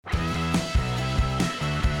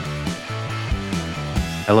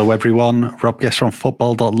Hello everyone, Rob Guest from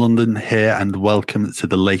Football.London here and welcome to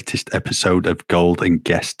the latest episode of Gold and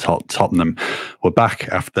Guest Talk Tottenham. We're back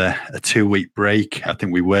after a 2-week break. I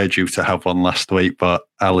think we were due to have one last week, but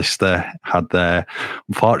Alistair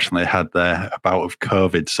unfortunately had a bout of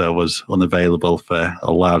COVID, so was unavailable for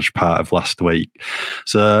a large part of last week.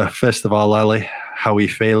 So first of all, Ali, how are you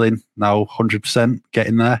feeling now? 100%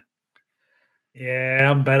 getting there? Yeah,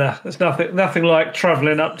 I'm better. There's nothing like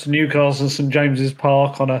travelling up to Newcastle and St James's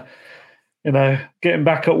Park on getting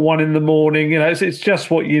back at 1 a.m. It's just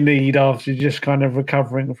what you need after you're just kind of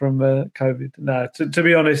recovering from COVID. No, to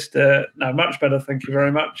be honest, no, much better. Thank you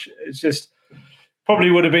very much. It's just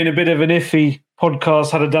probably would have been a bit of an iffy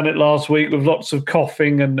podcast had I done it last week with lots of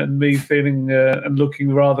coughing and me feeling and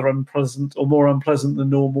looking rather unpleasant or more unpleasant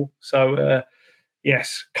than normal. So,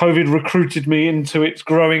 yes, COVID recruited me into its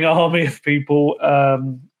growing army of people, but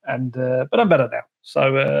I'm better now.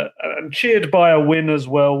 So I'm cheered by a win as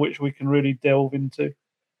well, which we can really delve into.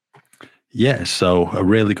 Yeah, so a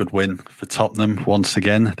really good win for Tottenham once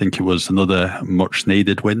again. I think it was another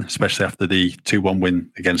much-needed win, especially after the 2-1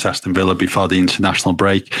 win against Aston Villa before the international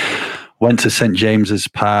break. Went to St James's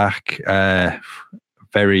Park.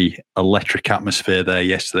 Very electric atmosphere there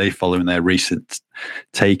yesterday following their recent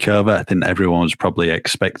takeover. I think everyone was probably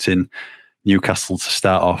expecting Newcastle to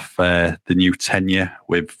start off the new tenure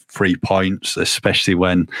with 3 points, especially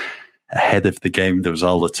when ahead of the game there was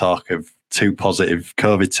all the talk of 2 positive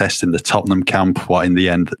COVID tests in the Tottenham camp, what in the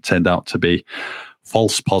end turned out to be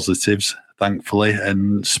false positives, thankfully.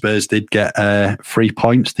 And Spurs did get 3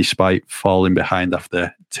 points despite falling behind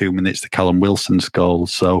after 2 minutes to Callum Wilson's goal.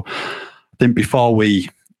 So I think before we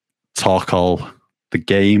talk all the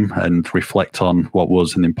game and reflect on what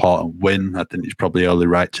was an important win, I think it's probably only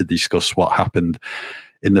right to discuss what happened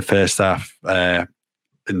in the first half,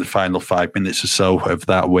 in the final 5 minutes or so of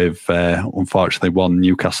that, with unfortunately one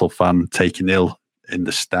Newcastle fan taken ill in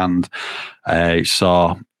the stand.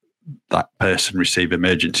 Saw that person receive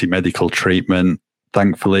emergency medical treatment.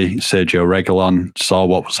 Thankfully, Sergio Reguilon saw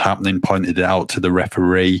what was happening, pointed it out to the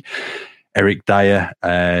referee. Eric Dyer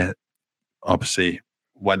obviously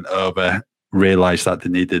went over, realised that they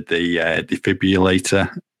needed the defibrillator,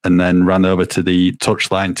 and then ran over to the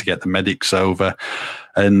touchline to get the medics over.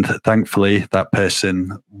 And thankfully, that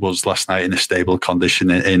person was last night in a stable condition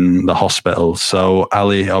in the hospital. So,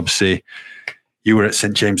 Ali, obviously, you were at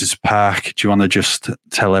St James's Park. Do you want to just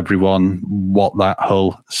tell everyone what that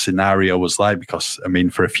whole scenario was like? Because, I mean,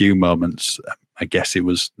 for a few moments, I guess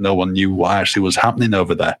no one knew what actually was happening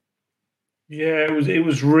over there. Yeah, it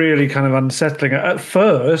was really kind of unsettling. At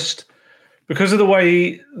first, because of the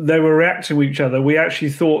way they were reacting to each other, we actually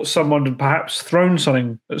thought someone had perhaps thrown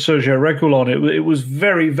something at Sergio Reguilon. It was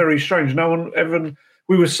very, very strange.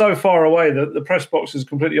 We were so far away that the press box is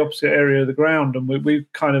completely opposite area of the ground, and we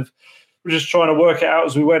kind of were just trying to work it out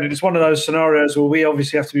as we went. It's one of those scenarios where we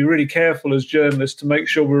obviously have to be really careful as journalists to make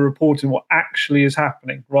sure we're reporting what actually is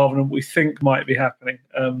happening rather than what we think might be happening.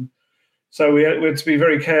 So we had to be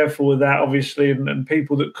very careful with that, obviously, and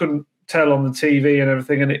people that couldn't tell on the TV and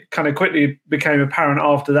everything. And it kind of quickly became apparent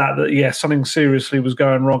after that, yeah, something seriously was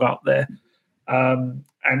going wrong up there. And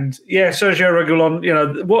yeah, Sergio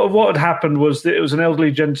Reguilon, what had happened was that it was an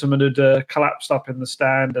elderly gentleman who'd collapsed up in the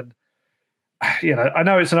stand. And, I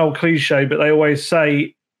know it's an old cliche, but they always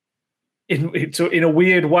say in a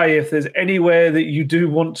weird way, if there's anywhere that you do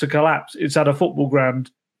want to collapse, it's at a football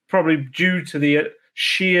ground, probably due to the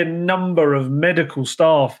sheer number of medical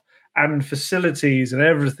staff and facilities and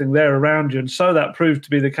everything there around you. And so that proved to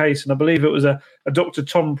be the case. And I believe it was a Dr.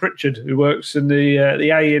 Tom Pritchard, who works in the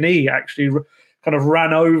A&E, actually kind of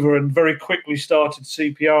ran over and very quickly started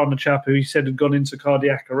CPR on the chap who he said had gone into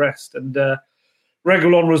cardiac arrest. And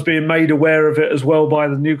Reguilon was being made aware of it as well by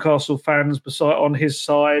the Newcastle fans on his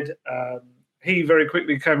side. He very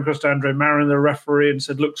quickly came across to Andre Marin, the referee, and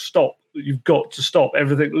said, "Look, stop. You've got to stop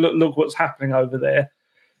everything. Look what's happening over there."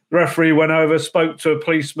 The referee went over, spoke to a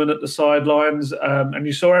policeman at the sidelines, and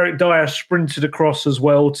you saw Eric Dyer sprinted across as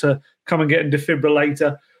well to come and get a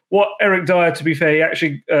defibrillator. What Eric Dyer, to be fair, he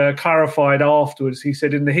actually clarified afterwards. He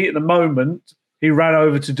said in the heat of the moment, he ran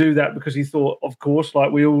over to do that because he thought, of course,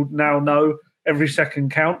 like we all now know, every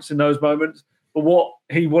second counts in those moments. But what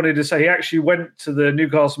he wanted to say, he actually went to the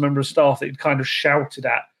Newcastle member of staff that he'd kind of shouted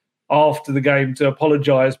at after the game to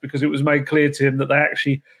apologise, because it was made clear to him that they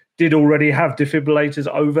actually did already have defibrillators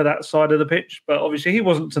over that side of the pitch. But obviously he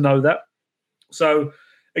wasn't to know that. So,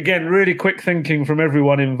 again, really quick thinking from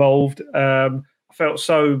everyone involved. I felt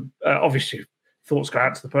so, obviously, thoughts go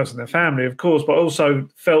out to the person and their family, of course, but also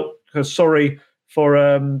felt sorry for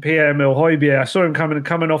Pierre-Emile Højbjerg. I saw him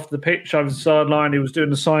coming off the pitch over the sideline. He was doing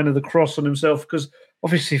the sign of the cross on himself because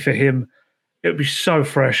obviously for him, it would be so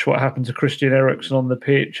fresh what happened to Christian Eriksen on the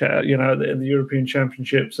pitch, in the European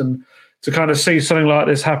Championships, and to kind of see something like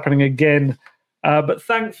this happening again. But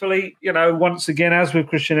thankfully, once again, as with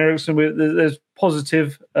Christian Eriksen, there's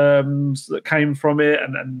positive that came from it,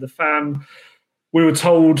 and the fan. We were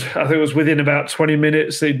told, I think it was within about 20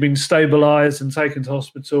 minutes, that he'd been stabilised and taken to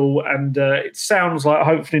hospital. And it sounds like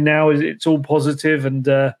hopefully now it's all positive. And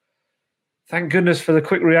thank goodness for the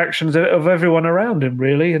quick reactions of everyone around him,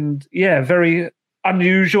 really. And yeah, very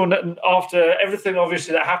unusual. And after everything,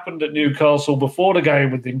 obviously, that happened at Newcastle before the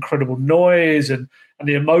game with the incredible noise and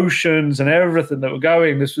the emotions and everything that were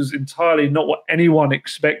going, this was entirely not what anyone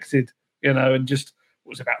expected, and just it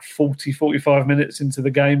was about 45 minutes into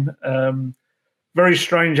the game. Very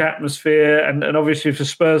strange atmosphere, and obviously for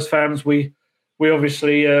Spurs fans, we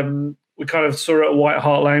obviously we kind of saw it at White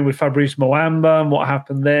Hart Lane with Fabrice Muamba and what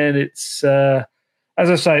happened then. It's as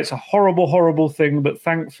I say, it's a horrible, horrible thing, but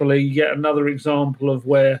thankfully, yet another example of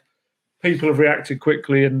where people have reacted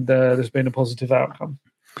quickly and there's been a positive outcome.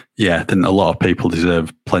 Yeah, I think a lot of people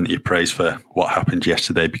deserve plenty of praise for what happened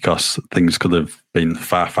yesterday because things could have been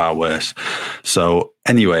far, far worse. So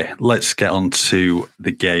anyway, let's get on to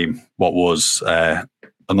the game. What was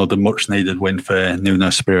another much-needed win for Nuno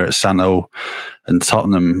Espirito Santo and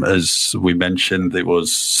Tottenham. As we mentioned, it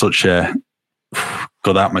was such a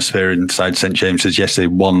good atmosphere inside St James's yesterday.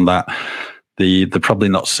 One that they're probably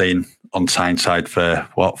not seen on Tyneside for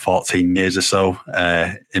 14 years or so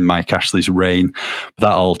in Mike Ashley's reign. But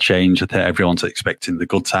that all changed. I think everyone's expecting the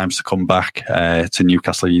good times to come back to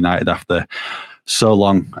Newcastle United after so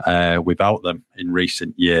long without them in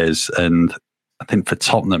recent years. And I think for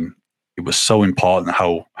Tottenham, it was so important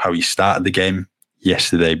how he started the game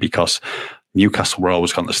yesterday, because Newcastle were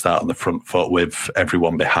always going to start on the front foot with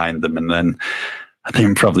everyone behind them. And then I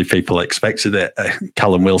think probably people expected it.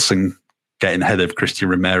 Callum Wilson getting ahead of Christian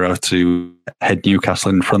Romero to head Newcastle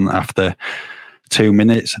in front after 2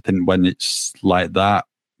 minutes. I think when it's like that,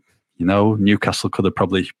 Newcastle could have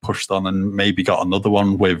probably pushed on and maybe got another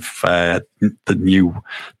one with the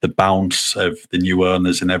bounce of the new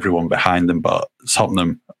owners and everyone behind them. But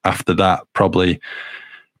Tottenham, after that, probably a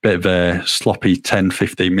bit of a sloppy 10,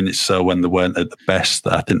 15 minutes so when they weren't at the best.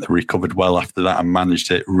 I think they recovered well after that and managed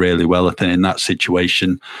it really well. I think in that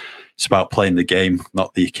situation, it's about playing the game,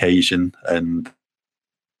 not the occasion, and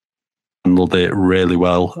handled it really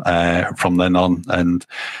well from then on, and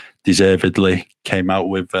deservedly came out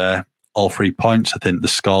with all 3 points. I think the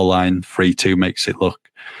scoreline 3-2 makes it look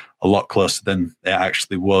a lot closer than it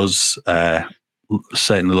actually was.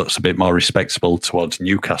 Certainly looks a bit more respectable towards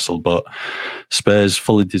Newcastle, but Spurs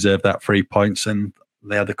fully deserved that 3 points, and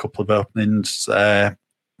they had a couple of openings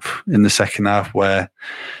in the second half where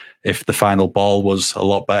if the final ball was a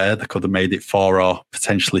lot better, they could have made it 4 or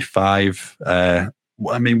potentially 5.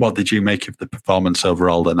 What did you make of the performance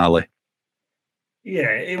overall then, Ali? Yeah,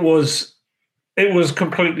 it was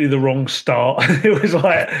completely the wrong start. It was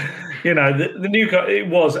like, the Newcastle. It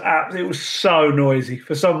was so noisy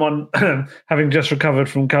for someone having just recovered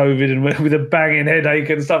from COVID and with a banging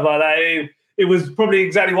headache and stuff like that. It was probably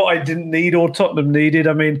exactly what I didn't need or Tottenham needed.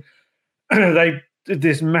 I mean, they did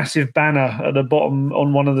this massive banner at the bottom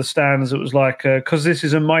on one of the stands. It was like, because this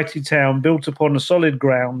is a mighty town built upon a solid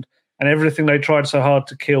ground, and everything they tried so hard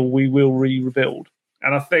to kill, we will rebuild.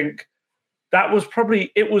 And I think that was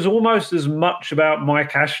it was almost as much about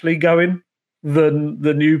Mike Ashley going than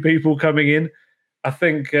the new people coming in. I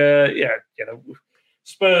think,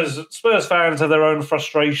 Spurs fans have their own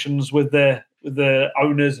frustrations with their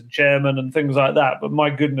owners and chairman and things like that. But my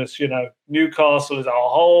goodness, Newcastle is a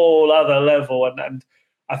whole other level, and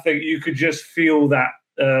I think you could just feel that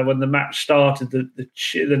when the match started,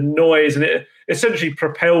 the noise, and it essentially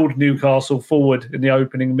propelled Newcastle forward in the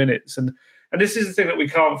opening minutes. And this is the thing that we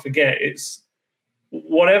can't forget. It's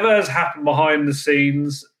whatever has happened behind the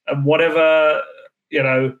scenes and whatever,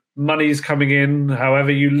 money's coming in,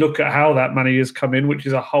 however you look at how that money has come in, which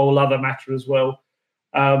is a whole other matter as well.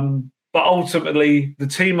 But ultimately, the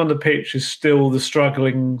team on the pitch is still the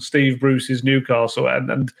struggling Steve Bruce's Newcastle.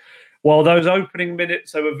 And while those opening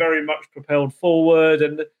minutes, they were very much propelled forward.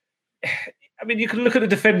 And I mean, you can look at the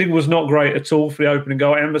defending was not great at all for the opening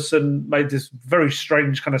goal. Emerson made this very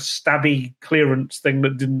strange kind of stabby clearance thing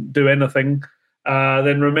that didn't do anything.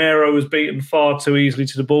 Then Romero was beaten far too easily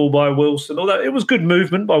to the ball by Wilson. Although it was good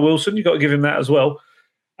movement by Wilson, you've got to give him that as well.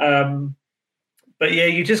 But yeah,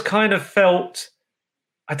 you just kind of felt,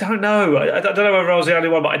 I don't know whether I was the only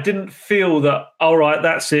one, but I didn't feel that, all right,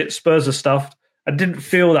 that's it, Spurs are stuffed. I didn't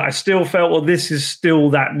feel that. I still felt, well, this is still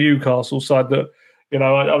that Newcastle side that,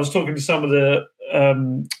 I was talking to some of the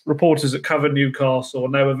reporters that covered Newcastle,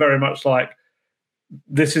 and they were very much like,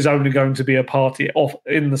 this is only going to be a party off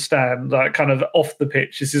in the stand, like kind of off the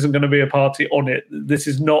pitch. This isn't going to be a party on it. This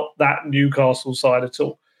is not that Newcastle side at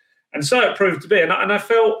all. And so it proved to be. And I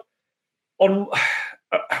felt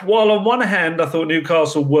while on one hand I thought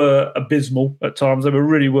Newcastle were abysmal at times, they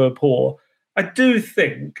really were poor. I do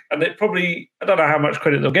think, and I don't know how much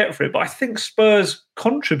credit they'll get for it, but I think Spurs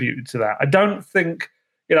contributed to that. I don't think,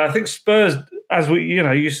 I think Spurs, as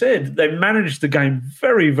you said, they managed the game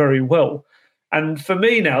very, very well. And for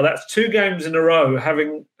me now, that's 2 games in a row,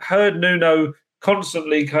 having heard Nuno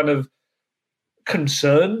constantly kind of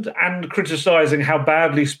concerned and criticising how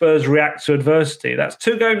badly Spurs react to adversity. That's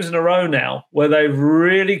 2 games in a row now where they've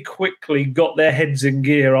really quickly got their heads in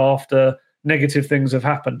gear after negative things have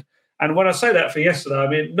happened. And when I say that for yesterday, I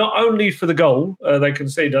mean, not only for the goal they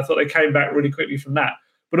conceded, I thought they came back really quickly from that,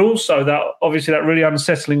 but also that obviously that really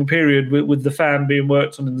unsettling period with the fan being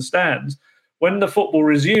worked on in the stands. When the football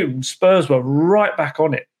resumed, Spurs were right back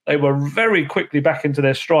on it. They were very quickly back into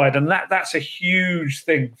their stride. And that's a huge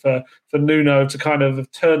thing for Nuno to kind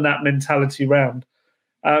of turn that mentality round.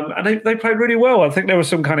 And they played really well. I think there were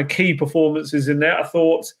some kind of key performances in there. I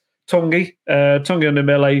thought Tongi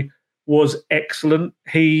Ndombele was excellent.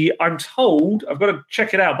 I'm told, I've got to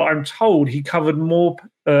check it out, but I'm told he covered more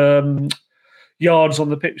yards on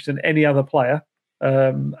the pitch than any other player.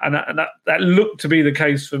 And that looked to be the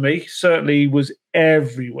case for me. Certainly was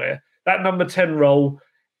everywhere. That number 10 role,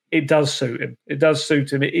 it does suit him. It does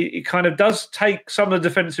suit him. It kind of does take some of the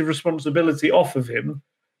defensive responsibility off of him,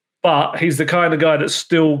 but he's the kind of guy that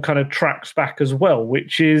still kind of tracks back as well,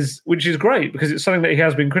 which is great because it's something that he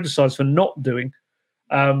has been criticised for not doing.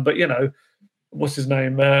 But, what's his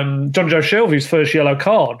name? John Joe Shelby's first yellow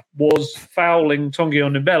card was fouling Tongi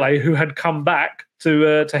Ndombele, who had come back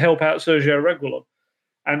to help out Sergio Reguilon.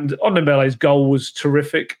 And Ndombele's goal was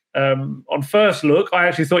terrific. On first look, I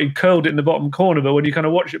actually thought he curled it in the bottom corner, but when you kind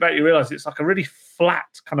of watch it back, you realise it's like a really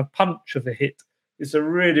flat kind of punch of a hit. It's a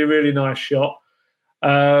really, really nice shot.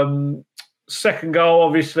 Second goal,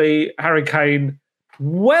 obviously, Harry Kane,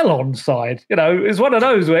 well onside. It's one of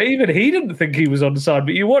those where even he didn't think he was onside,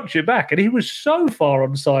 but you watch it back and he was so far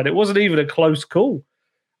onside, it wasn't even a close call.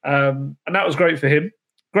 And that was great for him.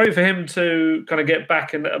 Great for him to kind of get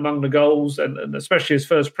back among the goals and especially his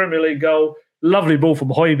first Premier League goal. Lovely ball from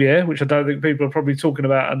Højbjerg, which I don't think people are probably talking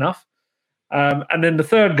about enough. And then the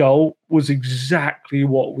third goal was exactly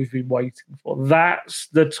what we've been waiting for. That's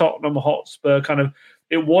the Tottenham Hotspur kind of.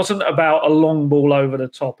 It wasn't about a long ball over the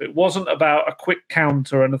top. It wasn't about a quick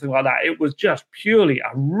counter or anything like that. It was just purely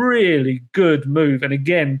a really good move. And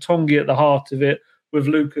again, Tongi at the heart of it with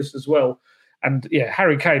Lucas as well. And yeah,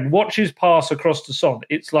 Harry Kane, watch his pass across the Son.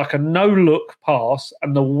 It's like a no-look pass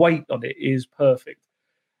and the weight on it is perfect.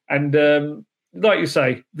 And like you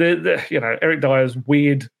say, Eric Dyer's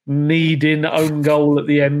weird kneed-in own goal at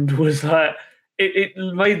the end was like, it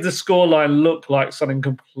made the scoreline look like something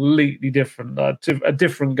completely different, a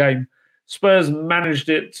different game. Spurs managed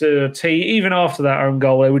it to a T. Even after that own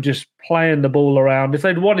goal, they were just playing the ball around. If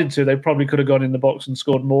they'd wanted to, they probably could have gone in the box and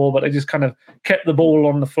scored more, but they just kind of kept the ball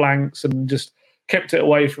on the flanks and just kept it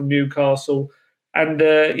away from Newcastle. And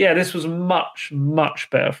this was much, much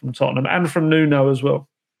better from Tottenham and from Nuno as well.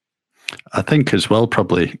 I think as well,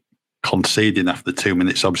 probably conceding after 2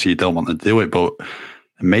 minutes, obviously you don't want to do it, but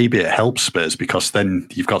maybe it helps Spurs because then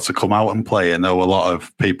you've got to come out and play. I know a lot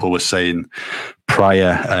of people were saying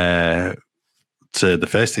prior to the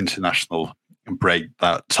first international break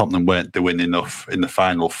that Tottenham weren't doing enough in the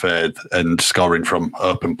final third and scoring from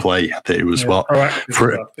open play. I think it was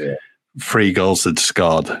 3 goals they'd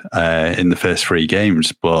scored in the first 3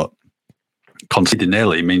 games, but conceding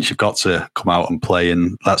early means you've got to come out and play,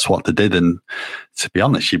 and that's what they did. And to be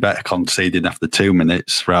honest, you better conceding after 2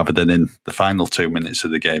 minutes rather than in the final 2 minutes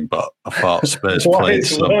of the game. But I thought Spurs played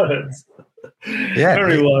some. Yeah,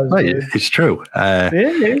 very wise. It's true.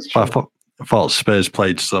 It's true. I thought Spurs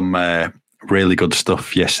played some really good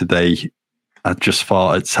stuff yesterday. I just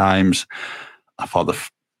thought at times, I thought the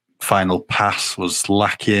final pass was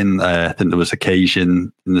lacking. I think there was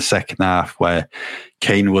occasion in the second half where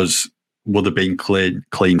Kane would have been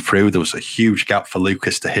clean through. There was a huge gap for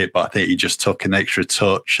Lucas to hit, but I think he just took an extra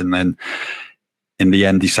touch and then in the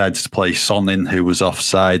end decided to play Son in, who was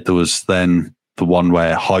offside. There was then the one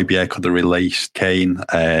where Højbjerg could have released Kane.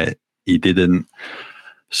 He didn't.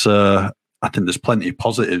 So I think there's plenty of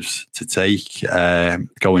positives to take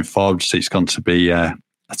going forward. So it's going to be a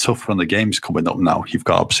tough run of games coming up now. You've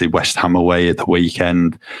got obviously West Ham away at the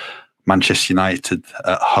weekend, Manchester United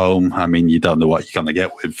at home. I mean, you don't know what you're going to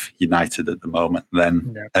get with United at the moment.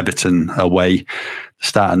 Then Everton away,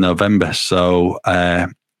 start of November. So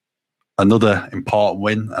another important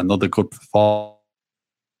win, another good performance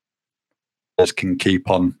can keep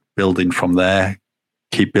on building from there,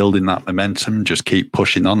 keep building that momentum, just keep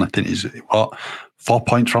pushing on. I think he's 4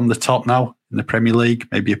 points from the top now in the Premier League,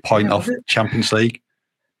 maybe a point off Champions League.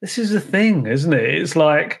 This is the thing, isn't it? It's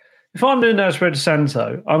like, if I'm Nuno Espirito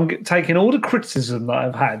Santo, I'm taking all the criticism that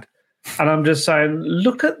I've had, and I'm just saying,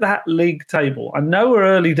 look at that league table. I know we're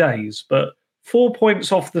early days, but 4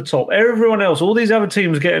 points off the top. Everyone else, all these other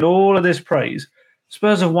teams getting all of this praise.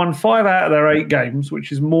 Spurs have won 5 out of their 8 games,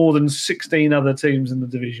 which is more than 16 other teams in the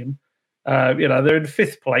division. They're in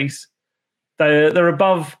 5th place. They're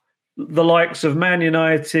above the likes of Man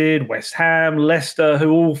United, West Ham, Leicester,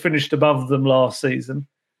 who all finished above them last season.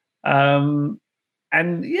 And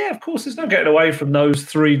yeah, of course, there's no getting away from those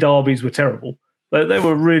 3 derbies were terrible. They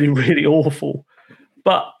were really, really awful.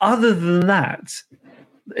 But other than that,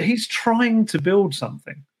 he's trying to build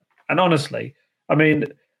something. And honestly, I mean,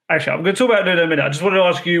 actually, I'm going to talk about it in a minute. I just wanted to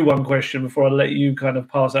ask you one question before I let you kind of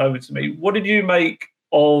pass it over to me. What did you make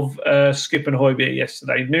of Skip and Højbjerg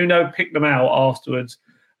yesterday? Nuno picked them out afterwards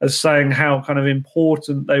as saying how kind of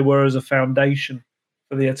important they were as a foundation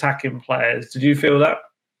for the attacking players. Did you feel that?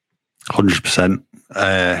 100%.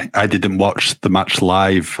 I didn't watch the match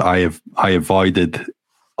live. I avoided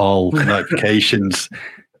all notifications,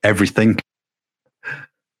 everything.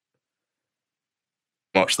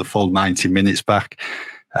 Watched the full 90 minutes back.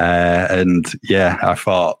 And yeah, I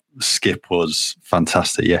thought Skip was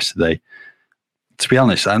fantastic yesterday. To be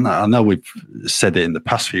honest, I know we've said it in the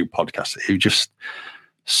past few podcasts, it was just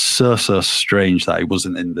so strange that he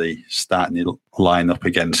wasn't in the starting lineup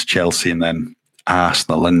against Chelsea and then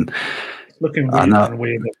Arsenal. And looking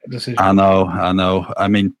weird decision. I know. I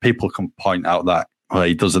mean, people can point out that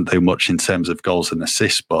he doesn't do much in terms of goals and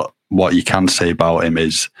assists, but what you can say about him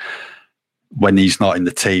is when he's not in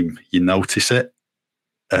the team, you notice it.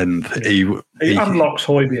 And he unlocks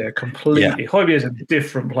Højbjerg completely. Yeah. Højbjerg is a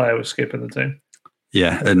different player with Skip in the team.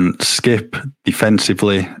 Yeah, and Skip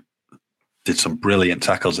defensively did some brilliant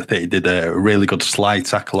tackles. I think he did a really good slide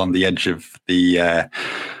tackle on the edge of the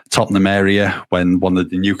Tottenham area when one of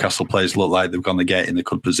the Newcastle players looked like they were going to get in a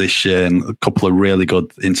good position. A couple of really good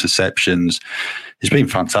interceptions. He's been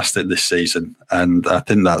fantastic this season, and I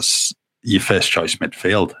think that's your first choice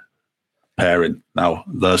midfield pairing. Now,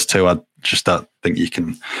 those two, I just don't think you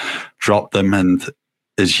can drop them. And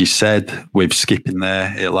as you said, with Skip in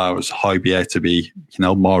there, it allows Højbjerg to be,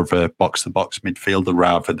 more of a box-to-box midfielder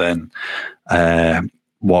rather than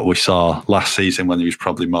what we saw last season when he was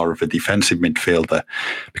probably more of a defensive midfielder.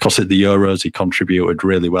 Because at the Euros, he contributed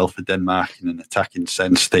really well for Denmark in an attacking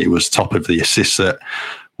sense. That he was top of the assists at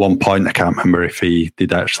one point. I can't remember if he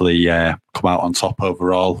did actually come out on top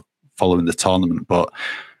overall following the tournament, but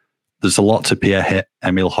there's a lot to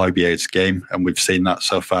Pierre-Emile Højbjerg's game, and we've seen that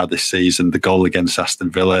so far this season. The goal against Aston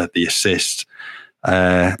Villa, the assist.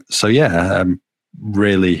 So yeah, I'm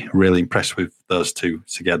really, really impressed with those two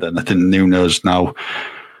together. And I think Nuno's now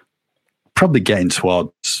probably getting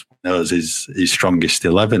towards his strongest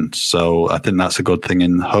 11. So I think that's a good thing.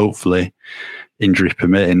 And hopefully, injury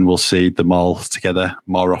permitting, we'll see them all together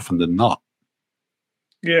more often than not.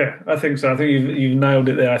 Yeah, I think so. I think you've nailed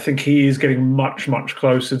it there. I think he is getting much, much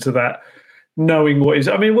closer to that, knowing what is.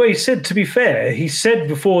 I mean, well, he said, to be fair, he said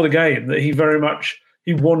before the game that he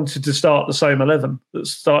wanted to start the same 11 that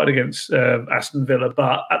started against Aston Villa.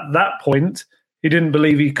 But at that point, he didn't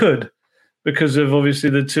believe he could because of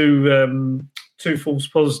obviously the two false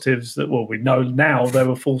positives that, well, we know now they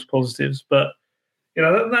were false positives. But,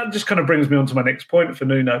 that just kind of brings me on to my next point for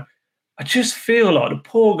Nuno. I just feel like the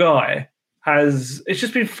poor guy it's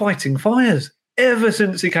just been fighting fires ever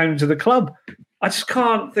since he came to the club. I just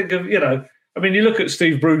can't think of, I mean, you look at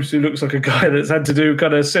Steve Bruce, who looks like a guy that's had to do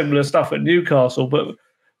kind of similar stuff at Newcastle, but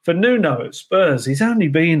for Nuno at Spurs, he's only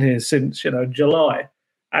been here since, July,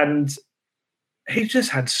 and he just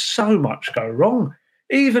had so much go wrong.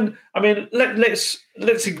 Even, I mean, let's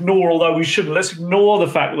ignore, although we shouldn't, let's ignore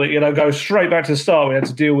the fact that, go straight back to the start. We had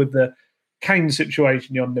to deal with the Kane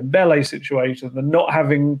situation, the Dembele situation, the not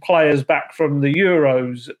having players back from the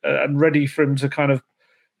Euros and ready for him to kind of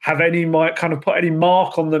have put any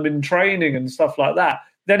mark on them in training and stuff like that.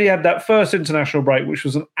 Then he had that first international break, which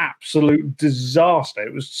was an absolute disaster.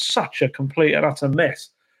 It was such a complete and utter mess.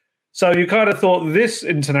 So you kind of thought this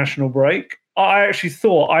international break, I actually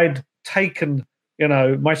thought I'd taken,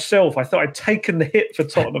 myself, I thought I'd taken the hit for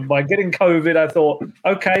Tottenham by getting COVID. I thought,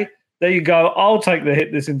 okay, there you go. I'll take the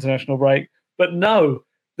hit this international break. But no,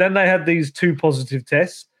 then they had these 2 positive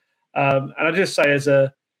tests. And I just say as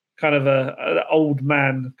a kind of an old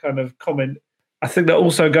man kind of comment, I think that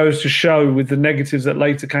also goes to show with the negatives that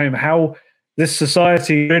later came, how this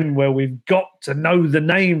society in where we've got to know the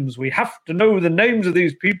names. We have to know the names of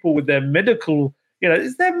these people with their medical,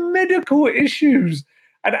 it's their medical issues.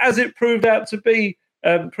 And as it proved to be,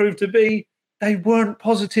 they weren't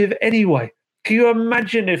positive anyway. Can you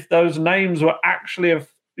imagine if those names were actually,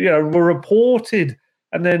 were reported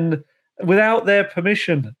and then without their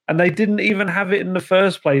permission, and they didn't even have it in the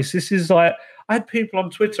first place? This is like, I had people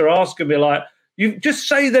on Twitter asking me like, "You just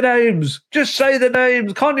say the names. Just say the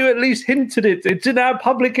names. Can't you at least hint at it? It's in our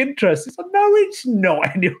public interest." It's like, no, it's not.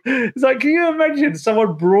 It's like, can you imagine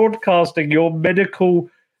someone broadcasting your medical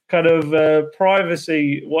kind of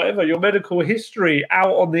privacy, whatever, your medical history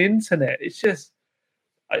out on the internet? It's just,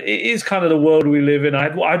 it is kind of the world we live in. I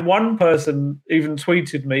had one person even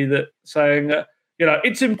tweeted me that saying,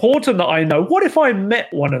 it's important that I know. What if I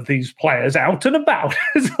met one of these players out and about?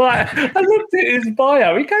 It's like, I looked at his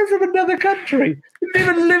bio. He came from another country. He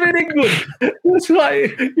didn't even live in England. It's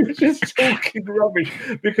like, you're just talking rubbish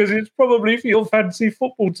because it's probably for your fancy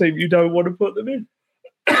football team. You don't want to put them in.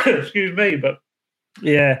 Excuse me. But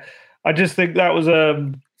yeah, I just think that was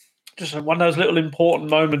just one of those little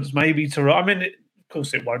important moments maybe to, I mean, of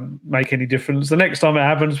course it won't make any difference. The next time it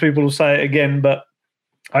happens, people will say it again. But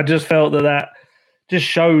I just felt that just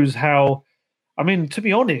shows how, I mean, to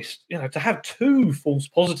be honest, to have 2 false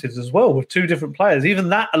positives as well with 2 different players, even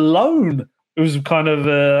that alone was kind of,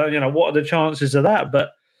 what are the chances of that?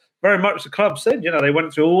 But very much the club said, they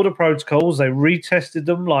went through all the protocols, they retested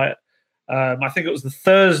them. Like, I think it was the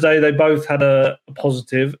Thursday they both had a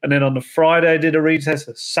positive, and then on the Friday did a retest,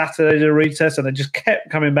 the Saturday did a retest, and they just kept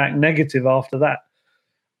coming back negative after that.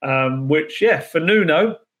 Which, for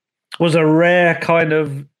Nuno was a rare kind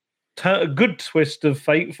of a good twist of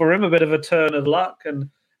fate for him, a bit of a turn of luck. And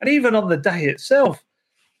even on the day itself,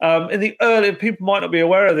 in the early, people might not be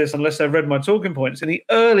aware of this unless they've read my talking points, in the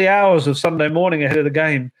early hours of Sunday morning ahead of the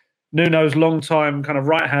game, Nuno's longtime kind of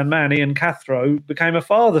right-hand man, Ian Cathro, became a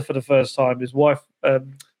father for the first time. His wife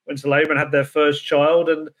went to labour and had their first child.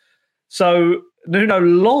 And so Nuno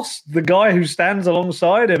lost the guy who stands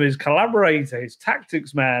alongside him, his collaborator, his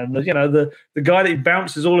tactics man, the guy that he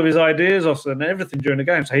bounces all of his ideas off and everything during the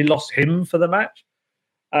game. So he lost him for the match.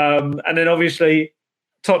 And then obviously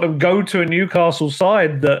Tottenham go to a Newcastle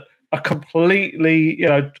side that are completely,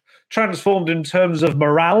 transformed in terms of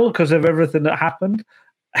morale because of everything that happened.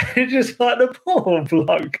 It's just like the poor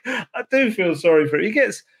bloke. I do feel sorry for him.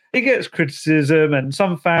 He gets criticism, and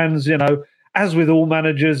some fans, as with all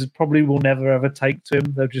managers, probably will never ever take to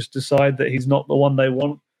him. They'll just decide that he's not the one they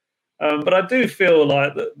want. But I do feel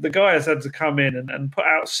like the guy has had to come in and put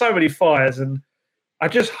out so many fires. And I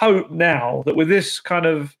just hope now that with this kind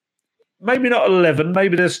of, maybe not 11,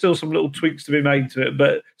 maybe there's still some little tweaks to be made to it,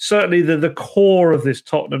 but certainly the core of this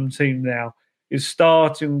Tottenham team now is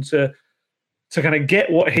starting to kind of get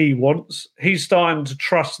what he wants. He's starting to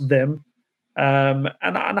trust them. And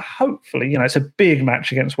hopefully, it's a big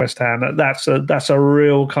match against West Ham. That's a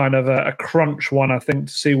real kind of a crunch one, I think,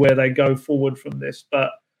 to see where they go forward from this.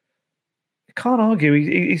 But I can't argue.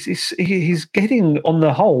 He's getting, on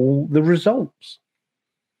the whole, the results.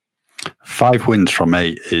 5 wins from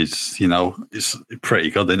 8 is, it's pretty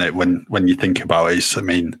good, isn't it? When you think about it, I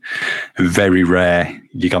mean, very rare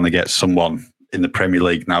you're going to get someone in the Premier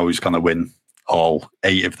League now who's going to win all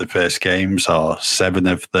 8 of the first games or 7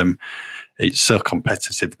 of them. It's so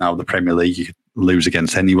competitive now, the Premier League. You could lose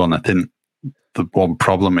against anyone. I think the one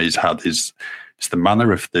problem he's had is the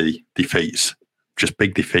manner of the defeats, just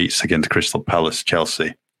big defeats against Crystal Palace,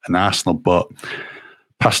 Chelsea and Arsenal. But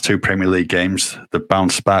past 2 Premier League games, they've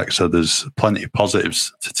bounced back. So there's plenty of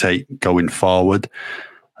positives to take going forward.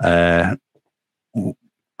 I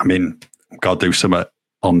mean, I've got to do something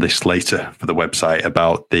on this later for the website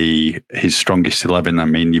about his strongest 11. I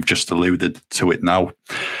mean, you've just alluded to it now.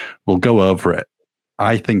 We'll go over it.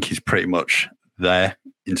 I think he's pretty much there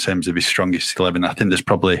in terms of his strongest 11. I think there's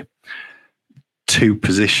probably 2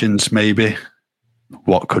 positions maybe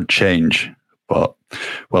what could change. But,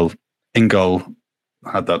 well, in goal,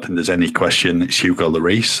 I don't think there's any question. It's Hugo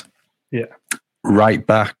Lloris. Yeah. Right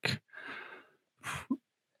back,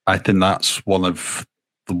 I think that's one of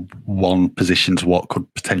the positions what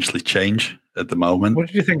could potentially change at the moment. What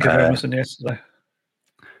did you think of Emerson yesterday?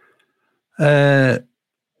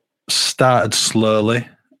 Started slowly,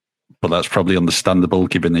 but that's probably understandable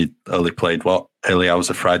given he only played early hours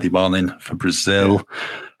of Friday morning for Brazil. Yeah.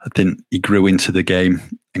 I think he grew into the game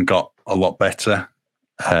and got a lot better.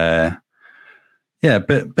 A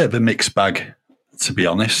bit of a mixed bag, to be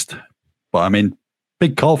honest. But I mean,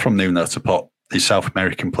 big call from Nuno to put his South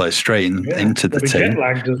American players straight into the team. Jet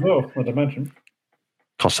lagged as well, I'd imagine.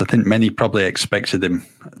 because I think many probably expected him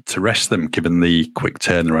to rest them given the quick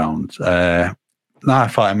turnaround. I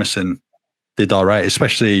thought Emerson did all right,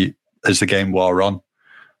 especially as the game wore on.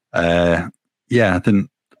 I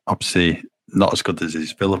think obviously not as good as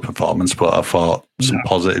his Villa performance, but I thought some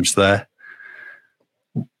positives there.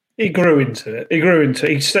 He grew into it. He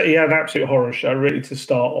had an absolute horror show, really, to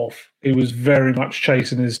start off. He was very much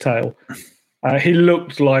chasing his tail. He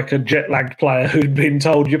looked like a jet-lagged player who'd been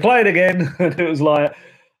told, you're playing again. And it was like,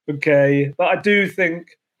 okay. But I think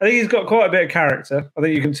he's got quite a bit of character. I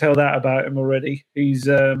think you can tell that about him already. He's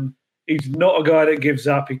not a guy that gives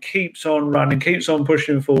up. He keeps on running, keeps on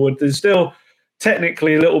pushing forward. There's still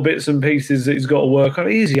technically little bits and pieces that he's got to work on.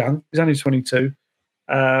 He's young. He's only 22.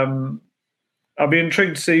 I'll be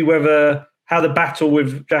intrigued to see how the battle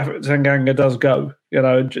with Japhet Tanganga does go. You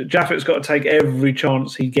know, Japhet's got to take every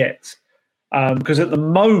chance he gets. Because at the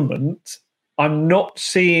moment, I'm not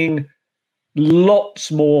seeing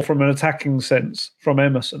lots more from an attacking sense from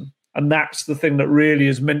Emerson. And that's the thing that really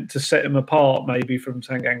is meant to set him apart maybe from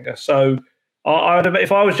Tanganga. So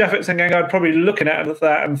if I was Japhet Tanganga, I'd probably be looking at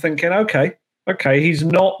that and thinking, okay, he's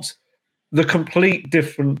not the complete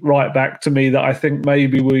different right back to me that I think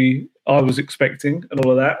maybe I was expecting and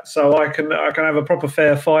all of that. So I can have a proper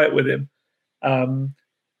fair fight with him.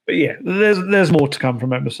 But yeah, there's more to come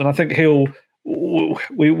from Emerson. I think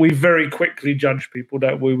we very quickly judge people,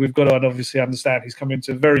 don't we? We've got to obviously understand he's come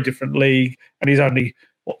into a very different league and he's only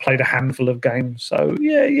played a handful of games. So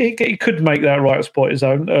yeah, he could make that right spot his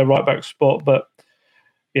own right back spot. But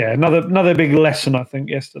yeah, another big lesson I think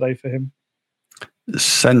yesterday for him.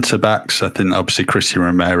 Centre backs, I think obviously Christian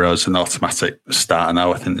Romero is an automatic starter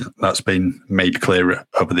now. I think that's been made clear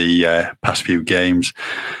over the past few games.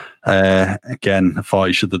 Again, I thought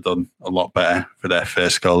he should have done a lot better for their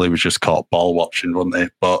first goal. He was just caught ball watching, wasn't he?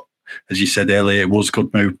 But as you said earlier, it was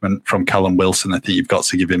good movement from Callum Wilson. I think you've got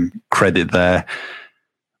to give him credit there.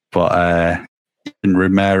 But in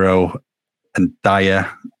Romero and Dyer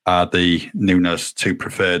are the Nuno's two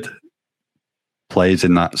preferred players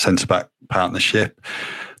in that centre-back partnership.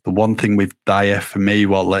 The one thing with Dyer, for me,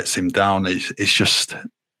 what lets him down is just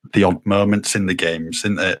the odd moments in the games,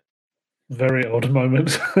 isn't it? Very odd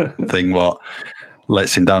moments. Thing what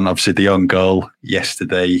lets him down. Obviously, the own goal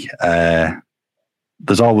yesterday.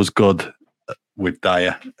 There's always good with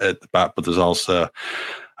Dyer at the back, but there's also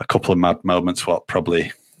a couple of mad moments what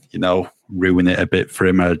probably, ruin it a bit for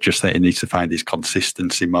him. I just think he needs to find his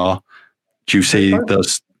consistency more. Do you see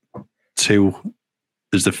those two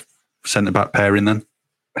as the centre-back pairing then?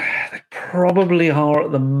 They probably are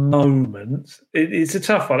at the moment. It's a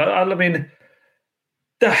tough one. I mean,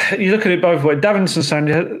 you look at it both ways.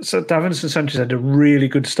 Davinson Sanchez had a really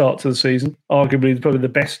good start to the season. Arguably, probably the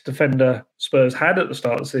best defender Spurs had at the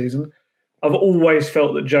start of the season. I've always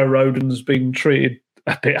felt that Joe Rodon's been treated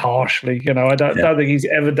a bit harshly. I don't think he's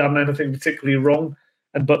ever done anything particularly wrong,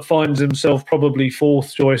 but finds himself probably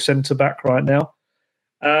fourth choice centre back right now.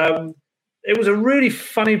 It was a really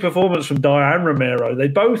funny performance from Dyer and Romero. They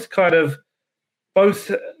both kind of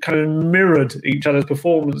mirrored each other's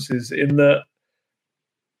performances in that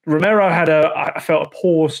Romero had I felt a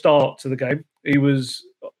poor start to the game. He was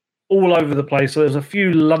all over the place. So there's a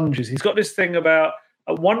few lunges. He's got this thing about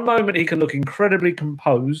at one moment he can look incredibly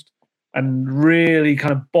composed and really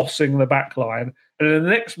kind of bossing the back line. And in the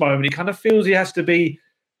next moment, he kind of feels he has to be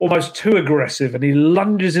almost too aggressive and he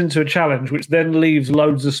lunges into a challenge, which then leaves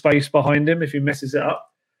loads of space behind him if he messes it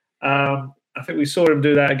up. I think we saw him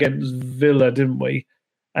do that against Villa, didn't we?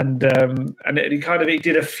 And he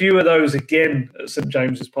did a few of those again at St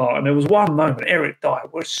James's Park. And there was one moment, Eric Dyer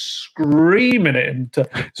was screaming at him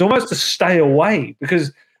it's almost to stay away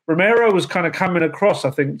because Romero was kind of coming across, I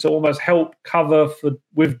think, to almost help cover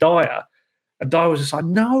with Dyer. And Dyer was just like,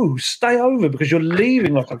 no, stay over because you're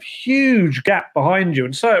leaving like a huge gap behind you.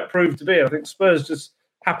 And so it proved to be. I think Spurs just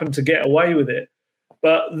happened to get away with it.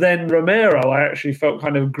 But then Romero, I actually felt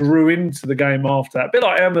kind of grew into the game after that. A bit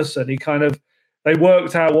like Emerson, they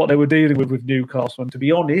worked out what they were dealing with Newcastle. And to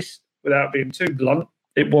be honest, without being too blunt,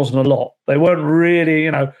 it wasn't a lot. They weren't really,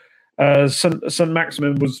 St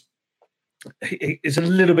Maximin is a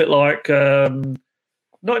little bit like,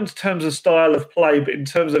 not in terms of style of play, but in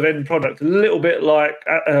terms of end product, a little bit like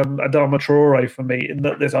Adama Traore for me, in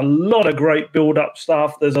that there's a lot of great build-up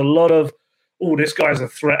stuff. There's a lot of, this guy's a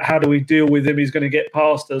threat. How do we deal with him? He's going to get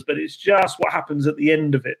past us. But it's just what happens at the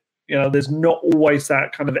end of it. There's not always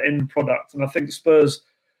that kind of end product. And I think Spurs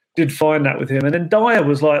did find that with him. And then Dyer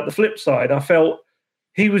was like the flip side. I felt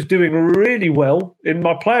he was doing really well in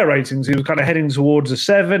my player ratings. He was kind of heading towards a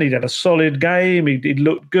 7. He'd had a solid game. He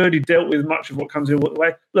looked good. He dealt with much of what comes in the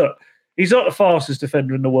way. Look, he's not the fastest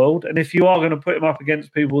defender in the world. And if you are going to put him up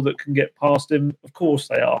against people that can get past him, of course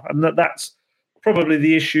they are. And that's probably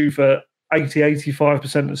the issue for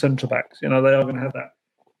 85% of centre-backs. They are going to have that.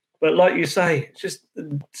 But like you say, just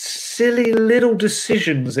silly little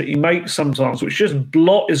decisions that he makes sometimes, which just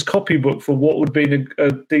blot his copybook for what would be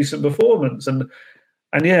a decent performance. And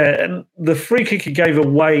the free kick he gave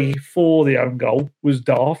away for the own goal was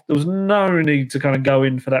daft. There was no need to kind of go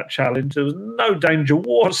in for that challenge. There was no danger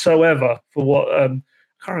whatsoever for what I can't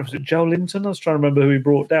remember, was it Joe Linton? I was trying to remember who he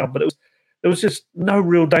brought down, but there was just no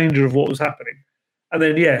real danger of what was happening. And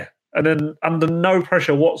then under no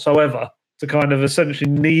pressure whatsoever to kind of essentially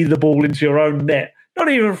knee the ball into your own net, not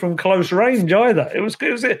even from close range either. It was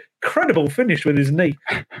an incredible finish with his knee.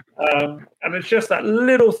 And it's just that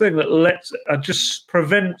little thing that just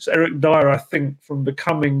prevents Eric Dyer, I think, from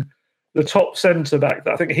becoming the top centre-back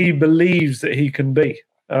that I think he believes that he can be.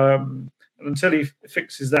 And until he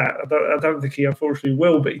fixes that, I don't think he unfortunately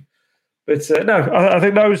will be. But I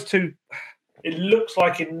think those two, it looks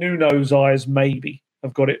like in Nuno's eyes maybe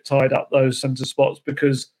have got it tied up, those centre spots,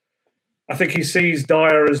 because I think he sees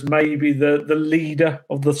Dyer as maybe the leader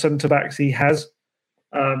of the centre-backs he has.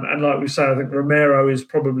 And like we say, I think Romero is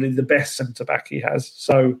probably the best centre-back he has.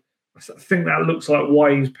 So I think that looks like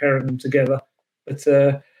why he's pairing them together.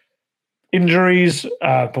 But injuries,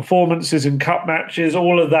 performances in cup matches,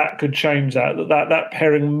 all of that could change that. That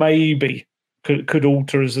pairing maybe could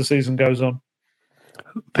alter as the season goes on.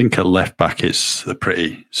 I think at left back it's a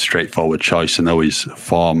pretty straightforward choice. I know his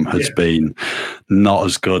form has been not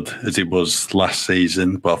as good as it was last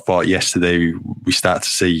season, but I thought yesterday we started to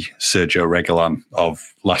see Sergio Reguilón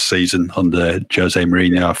of last season under Jose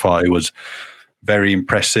Mourinho. I thought it was very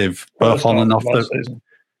impressive, both on and off the season.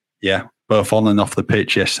 Both on and off the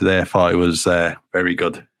pitch yesterday. I thought it was very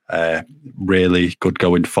good. Really good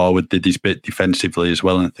going forward. Did his bit defensively as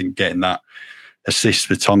well, and I think getting that assist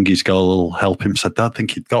for Tongi's goal will help him. So I don't think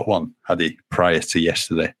he'd got one, had he, prior to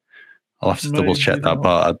yesterday. I'll have to double check that,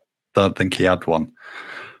 but I don't think he had one.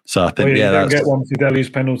 So I think, that's... get one for Deli's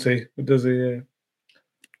penalty, does he?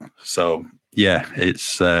 Yeah. So,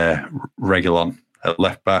 it's Reguilón at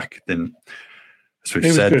left back. Then, as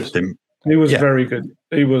we've said... He was very good.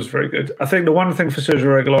 He was very good. I think the one thing for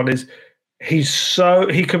Sergio Reguilón is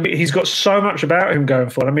he's got so much about him going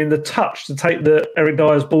forward. I mean, the touch to take the Eric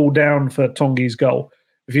Dyer's ball down for Tongi's goal.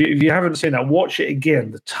 If you haven't seen that, watch it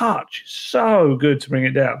again. The touch is so good to bring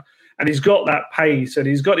it down. And he's got that pace and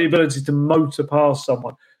he's got the ability to motor past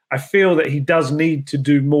someone. I feel that he does need to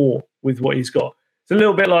do more with what he's got. It's a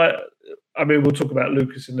little bit like, I mean, we'll talk about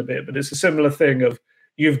Lucas in a bit, but it's a similar thing of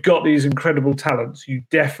you've got these incredible talents. You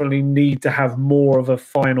definitely need to have more of a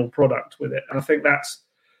final product with it. And I think that's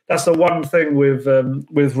the one thing with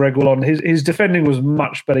Reguilón. His defending was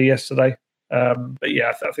much better yesterday. But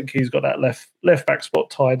I think he's got that left back spot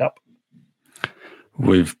tied up.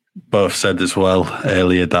 We've both said as well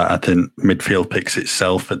earlier that I think midfield picks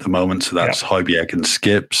itself at the moment. So that's Højbjerg and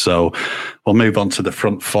Skip. So we'll move on to the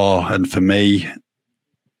front four. And for me,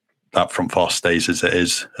 that front four stays as it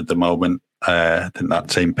is at the moment. I think that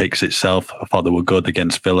team picks itself. I thought they were good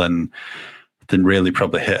against Villa and didn't really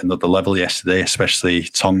probably hit another level yesterday, especially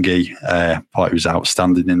Tongi. Thought he was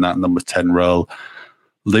outstanding in that number 10 role.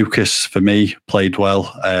 Lucas, for me, played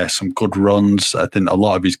well. Some good runs. I think a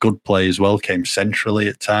lot of his good play as well came centrally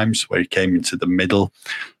at times, where he came into the middle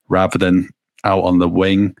rather than out on the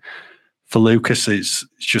wing. For Lucas, it's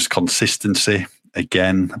just consistency.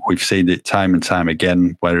 Again, we've seen it time and time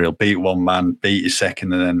again, where he'll beat one man, beat his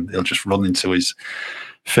second, and then he'll just run into his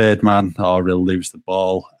third man, or he'll lose the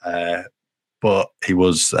ball. But he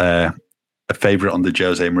was a favourite under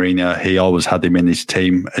Jose Mourinho. He always had him in his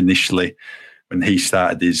team initially when he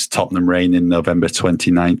started his Tottenham reign in November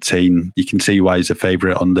 2019. You can see why he's a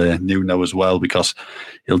favourite under Nuno as well, because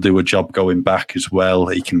he'll do a job going back as well.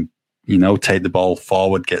 He can, take the ball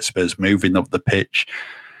forward, get Spurs moving up the pitch.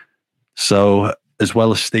 So, as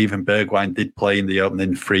well as Steven Bergwijn did play in the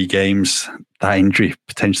opening 3 games, that injury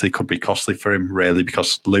potentially could be costly for him, really,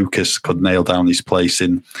 because Lucas could nail down his place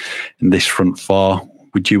in this front four.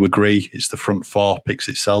 Would you agree? It's the front four picks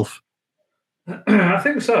itself? I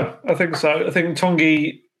think so. I think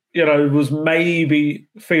Tongi, was maybe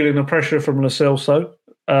feeling the pressure from Lo Celso.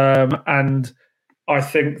 And I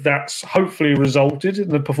think that's hopefully resulted in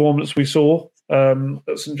the performance we saw at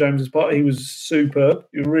St James's Park. He was superb.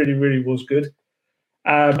 He really, really was good.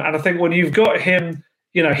 And I think when you've got him,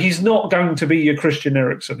 he's not going to be your Christian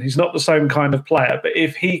Eriksen. He's not the same kind of player. But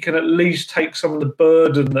if he can at least take some of the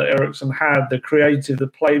burden that Eriksen had, the creative, the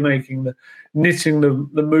playmaking, the knitting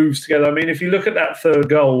the moves together. I mean, if you look at that third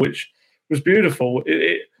goal, which was beautiful,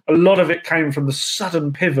 a lot of it came from the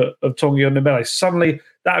sudden pivot of Tongi Ondembele. Suddenly,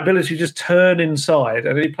 that ability to just turn inside,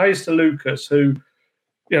 and he plays to Lucas, who,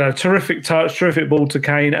 terrific touch, terrific ball to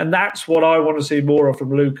Kane, and that's what I want to see more of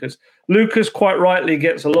from Lucas. Lucas, quite rightly,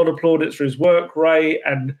 gets a lot of plaudits for his work rate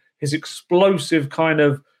and his explosive kind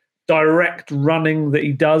of direct running that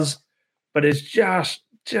he does, but it's just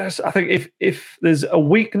I think if there's a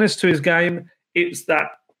weakness to his game, it's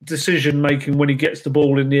that decision making when he gets the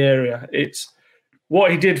ball in the area. It's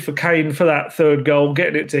what he did for Kane for that third goal,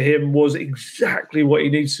 getting it to him was exactly what he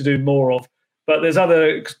needs to do more of. But there's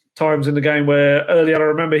other times in the game where early on, I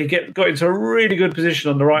remember he got into a really good position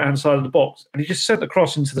on the right-hand side of the box, and he just sent the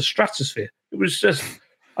cross into the stratosphere. It was just,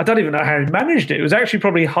 I don't even know how he managed it. It was actually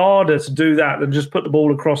probably harder to do that than just put the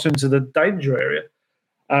ball across into the danger area.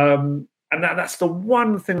 And that's the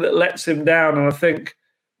one thing that lets him down. And I think,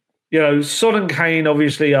 Son and Kane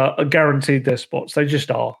obviously are guaranteed their spots. They just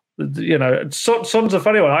are. Son's a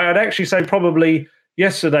funny one. I'd actually say probably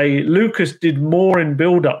yesterday, Lucas did more in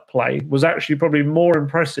build-up play, was actually probably more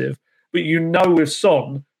impressive. But with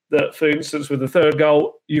Son that, for instance, with the third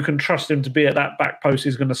goal, you can trust him to be at that back post.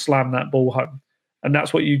 He's going to slam that ball home. And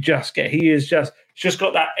that's what you just get. He's just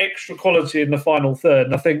got that extra quality in the final third.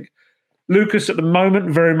 And I think Lucas at the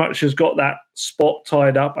moment very much has got that spot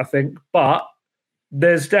tied up, I think. But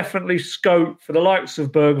there's definitely scope for the likes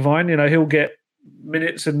of Bergwijn. He'll get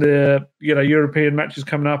minutes in the European matches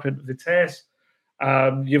coming up in Vitesse.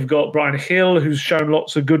 You've got Brian Hill, who's shown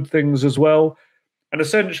lots of good things as well. And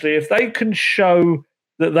essentially, if they can show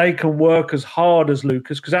that they can work as hard as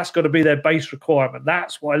Lucas, because that's got to be their base requirement.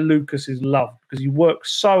 That's why Lucas is loved, because he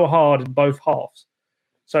works so hard in both halves.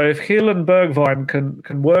 So if Hill and Bergwijn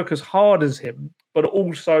can work as hard as him, but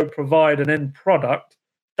also provide an end product,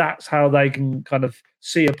 that's how they can kind of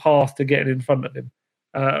see a path to getting in front of him.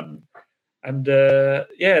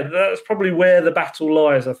 That's probably where the battle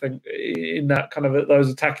lies, I think, in that kind of those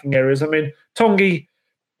attacking areas. I mean, Tongi,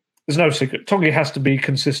 there's no secret. Tongi has to be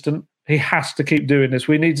consistent. He has to keep doing this.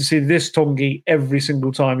 We need to see this Tongi every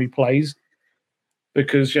single time he plays,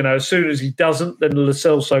 because, as soon as he doesn't, then the Lo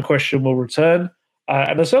Celso question will return.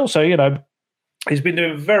 And Lo Celso, he's been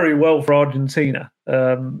doing very well for Argentina.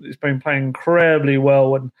 He's been playing incredibly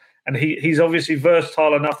well, and he's obviously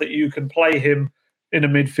versatile enough that you can play him in a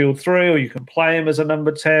midfield three, or you can play him as a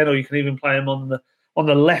number 10, or you can even play him on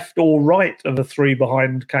the left or right of a three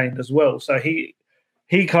behind Kane as well. So he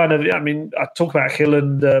kind of, I talk about Hill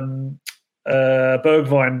and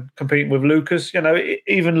Bergwijn competing with Lucas.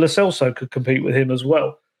 Even Lo Celso could compete with him as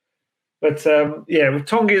well. But with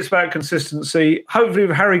Tongi, it's about consistency. Hopefully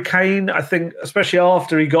with Harry Kane, I think, especially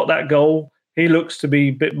after he got that goal, he looks to be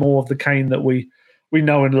a bit more of the Kane that we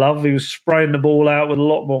know and love. He was spraying the ball out with a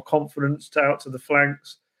lot more confidence out to the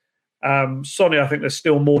flanks. Sonny, I think there's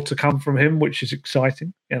still more to come from him, which is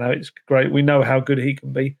exciting. It's great. We know how good he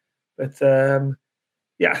can be. But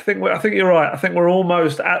I think you're right. I think we're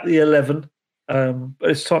almost at the 11. But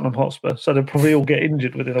it's Tottenham Hotspur, so they'll probably all get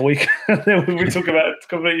injured within a week. Then we talk about a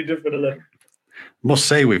completely different 11. Must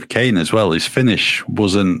say with Kane as well, his finish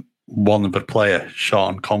wasn't one of a player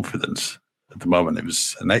short on confidence. At the moment, it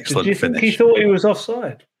was an excellent finish. Think he thought he was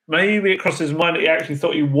offside? Maybe it crossed his mind that he actually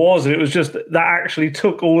thought he was, and it was just that actually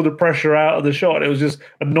took all the pressure out of the shot. It was just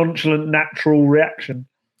a nonchalant, natural reaction.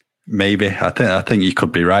 Maybe. I think you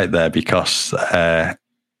could be right there, because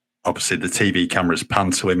obviously the TV cameras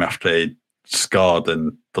panned to him after he scored,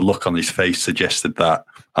 and the look on his face suggested that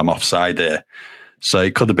I'm offside here. So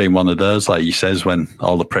it could have been one of those, like he says, when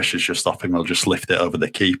all the pressure's just off him, he'll just lift it over the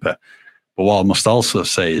keeper. But what I must also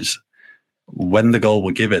say is, when the goal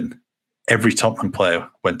was given, every Tottenham player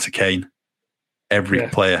went to Kane. Every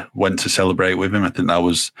player went to celebrate with him. I think that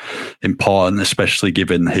was important, especially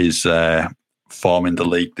given his form in the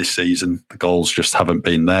league this season. The goals just haven't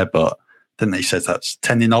been there, but didn't he say that's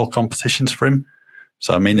 10 in all competitions for him?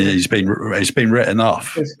 So I mean, he's been written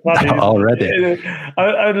off already.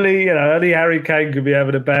 Only Harry Kane could be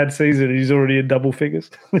having a bad season, and he's already in double figures.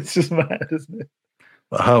 It's just mad, isn't it?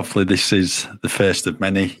 But hopefully this is the first of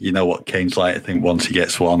many. You know what Kane's like. I think once he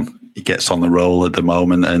gets one, he gets on the roll at the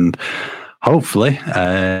moment, and hopefully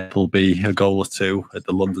there'll be a goal or two at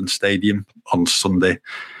the London Stadium on Sunday.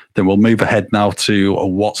 Then we'll move ahead now to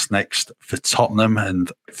what's next for Tottenham.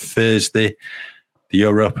 And Thursday, the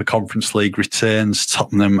Europa Conference League returns.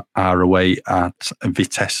 Tottenham are away at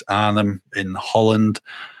Vitesse Arnhem in Holland.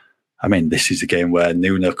 I mean, this is a game where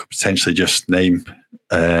Nuno could potentially just name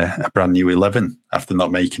a brand new 11 after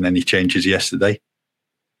not making any changes yesterday.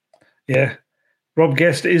 Yeah. Rob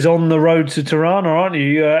Guest is on the road to Tirana, aren't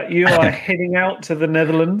you? You are heading out to the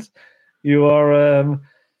Netherlands. You are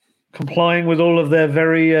complying with all of their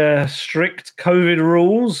very strict COVID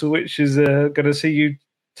rules, which is going to see you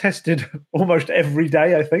tested almost every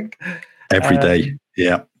day, I think. Every day,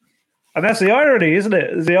 yeah. And that's the irony, isn't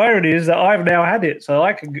it? The irony is that I've now had it, so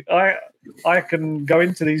I can go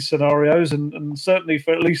into these scenarios and certainly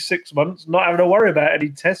for at least 6 months not having to worry about any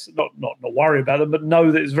tests, not worry about them, but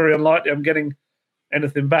know that it's very unlikely I'm getting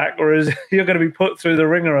anything back. Whereas you're going to be put through the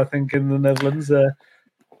ringer, I think, in the Netherlands.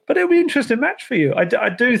 But it'll be an interesting match for you. I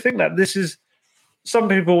do think that this is. Some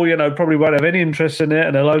people, probably won't have any interest in it,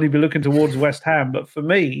 and they'll only be looking towards West Ham. But for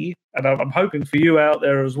me, and I'm hoping for you out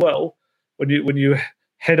there as well, when you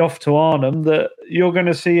head off to Arnhem, that you're going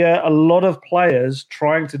to see a lot of players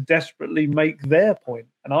trying to desperately make their point.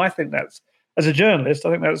 And I think that's, as a journalist,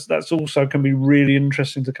 I think that's also can be really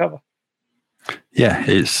interesting to cover. Yeah,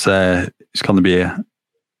 it's going to be a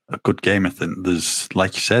good game. I think there's,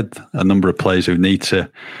 like you said, a number of players who need to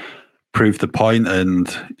prove the point, and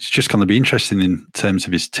it's just going to be interesting in terms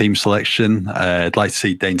of his team selection. I'd like to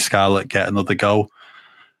see Dane Scarlett get another go.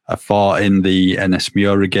 I thought in the NS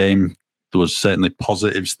Miura game there was certainly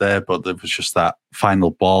positives there, but there was just that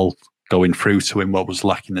final ball going through to him what was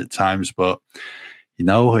lacking at times. But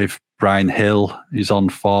if Brian Hill is on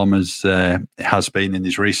form as it has been in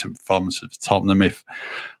his recent performance at Tottenham, if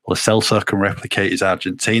Lo Celso can replicate his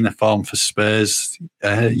Argentina form for Spurs,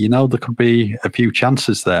 there could be a few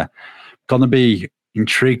chances there. Going to be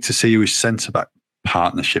intrigued to see who his centre-back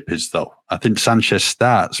partnership is, though. I think Sanchez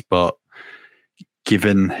starts, but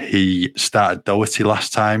given he started Doherty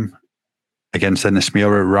last time against NS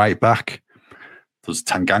Miura at right back, does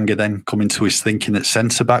Tanganga then come into his thinking at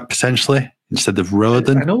centre-back potentially instead of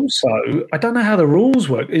Roden? And also, I don't know how the rules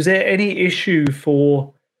work. Is there any issue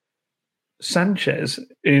for Sanchez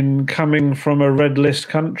in coming from a red list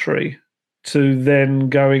country to then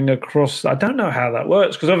going across? I don't know how that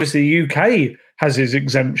works, because obviously the UK has his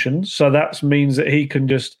exemption, so that means that he can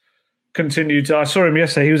just continue to. I saw him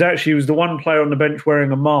yesterday. He was the one player on the bench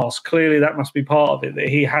wearing a mask. Clearly, that must be part of it, that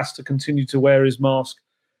he has to continue to wear his mask,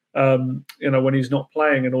 when he's not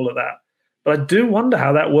playing and all of that. But I do wonder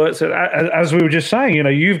how that works. As we were just saying,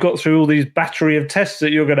 you've got through all these battery of tests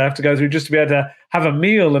that you're going to have to go through just to be able to have a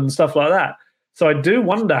meal and stuff like that. So I do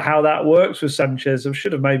wonder how that works with Sanchez. I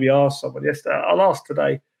should have maybe asked someone yesterday. I'll ask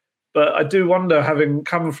today. But I do wonder, having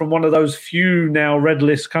come from one of those few now red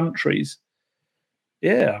list countries,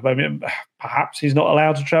 yeah, I mean, perhaps he's not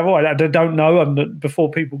allowed to travel. I don't know. Before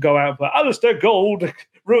people go out, but Alistair Gold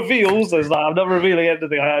reveals, I'm not revealing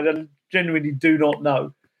anything. I genuinely do not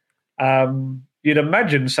know. You'd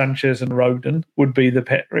imagine Sanchez and Roden would be the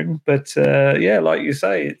pairing, but like you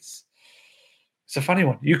say, it's a funny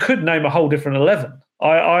one. You could name a whole different 11.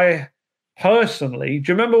 I personally,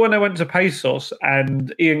 do you remember when they went to Pesos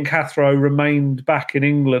and Ian Cathro remained back in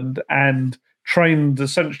England and trained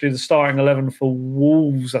essentially the starting 11 for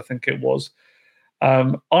Wolves, I think it was?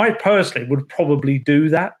 I personally would probably do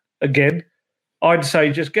that again. I'd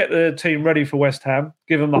say just get the team ready for West Ham,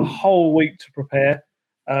 give them a whole week to prepare.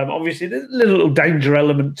 Obviously, there's a little danger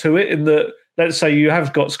element to it in that, let's say you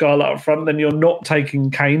have got Scarlett up front, then you're not taking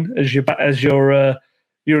Kane as your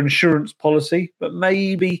insurance policy. But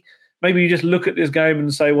maybe you just look at this game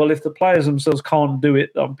and say, well, if the players themselves can't do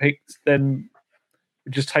it unpicked, then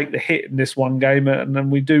we just take the hit in this one game, and then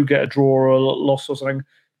we do get a draw or a loss or something.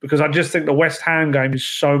 Because I just think the West Ham game is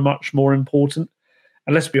so much more important.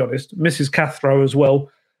 And let's be honest, Mrs. Cathro as well,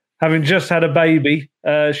 having just had a baby,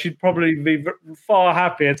 she'd probably be far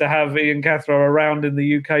happier to have Ian Cathro around in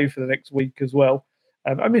the UK for the next week as well.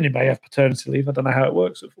 I mean, he may have paternity leave. I don't know how it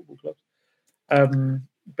works at football clubs.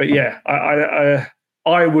 But yeah,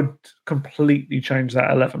 I would completely change that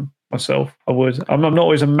 11 myself. I would. I'm not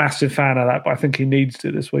always a massive fan of that, but I think he needs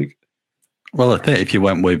to this week. Well, I think if you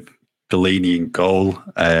went with Bellini in goal,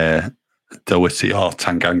 Doherty or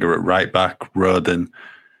Tanganga at right back, Roden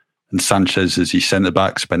and Sanchez as his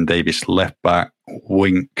centre-backs, Ben Davies left back,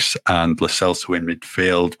 Winks and Lo Celso in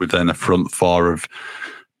midfield, with then a front four of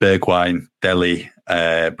Bergwijn, Dele,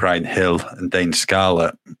 Brian Hill and Dane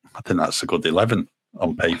Scarlett. I think that's a good 11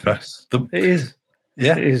 on paper. It is.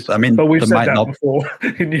 Yeah, it is. I mean, but we've said that before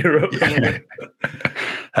in Europe. Yeah.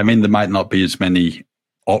 I mean, there might not be as many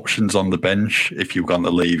options on the bench if you're going to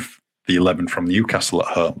leave the 11 from Newcastle at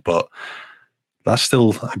home, but that's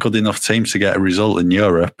still a good enough team to get a result in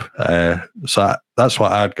Europe. So that's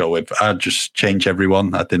what I'd go with. I'd just change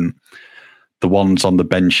everyone. I think the ones on the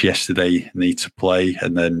bench yesterday need to play,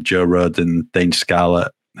 and then Joe Roden, Dane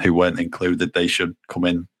Scarlett, who weren't included, they should come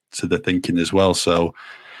in to the thinking as well. So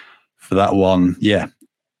for that one, yeah,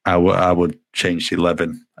 I would change the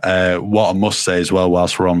 11. What I must say as well,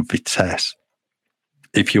 whilst we're on Vitesse,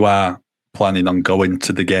 if you are planning on going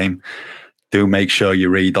to the game, do make sure you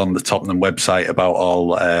read on the Tottenham website about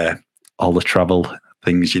all the travel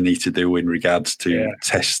things you need to do in regards to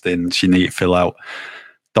testing. You need to fill out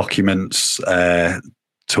documents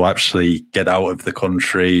to actually get out of the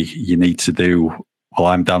country. You need to do, well,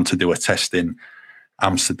 I'm down to do a test in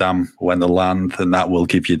Amsterdam when I land, and that will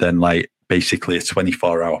give you then like basically a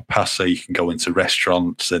 24-hour pass so you can go into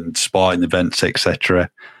restaurants and sporting events, etc.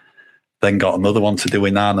 Then got another one to do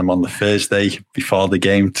in Arnhem on the Thursday before the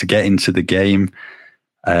game to get into the game.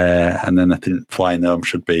 And then I think flying home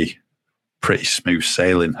should be pretty smooth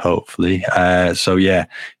sailing, hopefully. So yeah,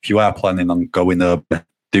 if you are planning on going over,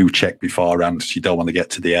 do check beforehand. You don't want to get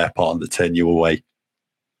to the airport and they turn you away.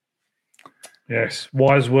 Yes,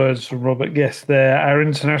 wise words from Robert Guest there, our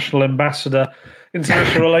international ambassador.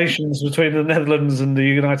 International relations between the Netherlands and the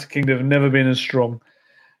United Kingdom have never been as strong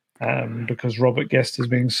because Robert Guest is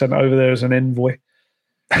being sent over there as an envoy.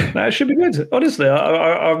 No, it should be good. Honestly,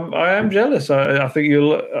 I am jealous. I think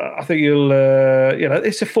you'll. You know,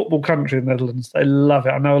 it's a football country, the Netherlands. They love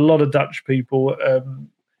it. I know a lot of Dutch people,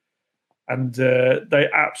 and they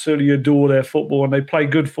absolutely adore their football, and they play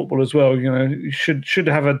good football as well. You know, you should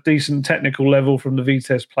have a decent technical level from the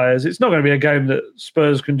Vitesse players. It's not going to be a game that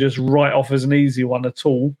Spurs can just write off as an easy one at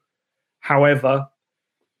all. However,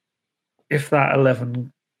 if that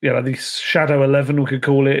 11, you know, the shadow 11, we could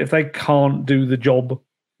call it, if they can't do the job,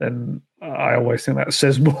 then I always think that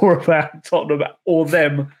says more about Tottenham or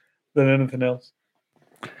them than anything else.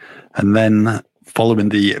 And then following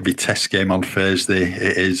the Vitesse game on Thursday,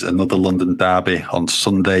 it is another London derby on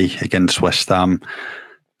Sunday against West Ham.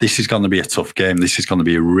 This is going to be a tough game. This is going to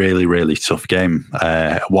be a really, really tough game.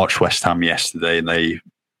 I watched West Ham yesterday and they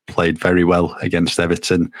played very well against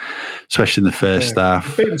Everton, especially in the first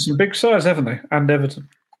half. They've beaten some big sides, haven't they? And Everton.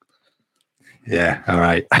 Yeah, all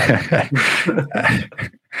right.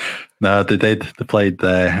 No, they did. They played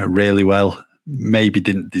really well. Maybe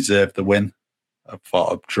didn't deserve the win. I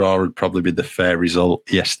thought a draw would probably be the fair result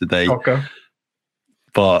yesterday. Okay.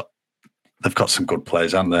 But they've got some good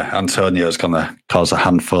players, haven't they? Antonio's going to cause a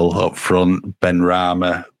handful up front. Ben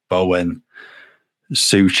Rama, Bowen,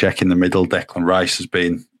 Souček in the middle. Declan Rice has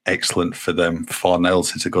been excellent for them.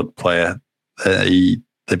 Fornells is a good player.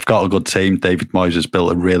 They've got a good team. David Moyes has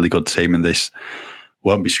built a really good team, and this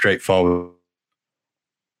won't be straightforward.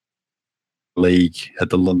 League at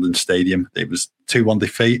the London Stadium. It was 2-1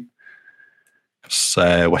 defeat.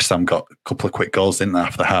 West Ham got a couple of quick goals, didn't they,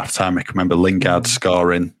 after half time? I can remember Lingard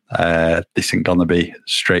scoring. This isn't going to be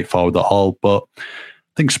straightforward at all, but I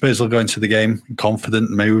think Spurs will go into the game in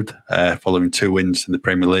confident mood following 2 wins in the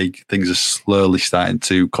Premier League. Things are slowly starting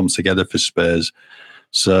to come together for Spurs.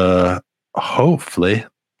 So hopefully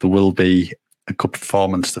there will be a good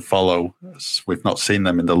performance to follow. We've not seen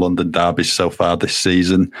them in the London derbies so far this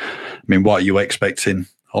season. I mean, what are you expecting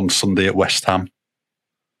on Sunday at West Ham?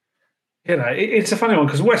 You know, it's a funny one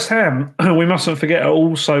because West Ham, we mustn't forget, are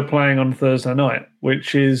also playing on Thursday night,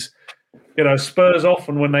 which is, you know, Spurs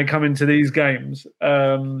often when they come into these games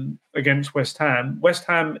against West Ham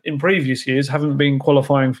in previous years haven't been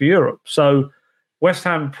qualifying for Europe. So West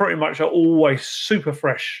Ham pretty much are always super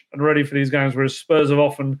fresh and ready for these games, whereas Spurs have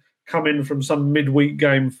often come in from some midweek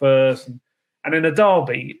game first. And in a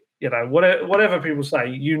derby, you know, whatever people say,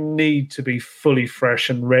 you need to be fully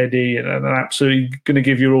fresh and ready and absolutely going to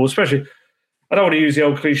give your all, especially, I don't want to use the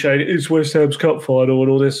old cliche, it's West Ham's cup final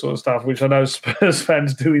and all this sort of stuff, which I know Spurs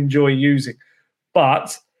fans do enjoy using.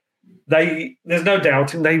 But there's no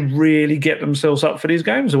doubting they really get themselves up for these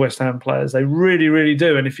games, the West Ham players. They really, really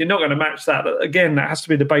do. And if you're not going to match that, again, that has to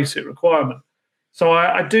be the basic requirement. So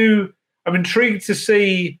I'm intrigued to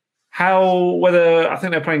see I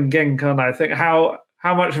think they're playing Genk, aren't they? I think how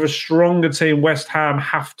much of a stronger team West Ham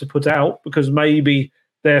have to put out, because maybe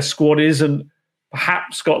their squad isn't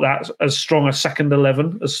perhaps got that as strong a second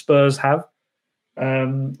 11 as Spurs have.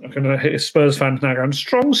 I'm going to hit Spurs fans now going,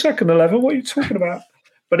 strong second 11? What are you talking about?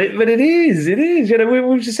 But it is. You know,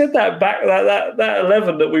 we've just said that back, that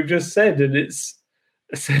 11 that we've just said, and it's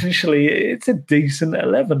essentially, it's a decent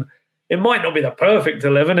 11. It might not be the perfect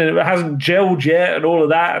 11, and it hasn't gelled yet and all of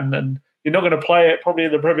that, and you're not going to play it probably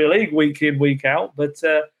in the Premier League week in, week out. But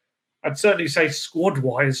I'd certainly say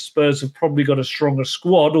squad-wise, Spurs have probably got a stronger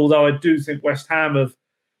squad, although I do think West Ham have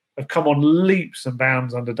come on leaps and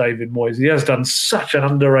bounds under David Moyes. He has done such an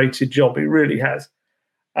underrated job. He really has.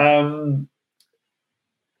 I'd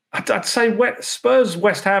say Spurs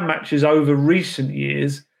West Ham matches over recent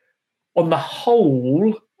years, on the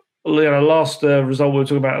whole, you know, last result we were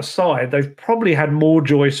talking about aside, they've probably had more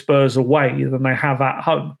joy Spurs away than they have at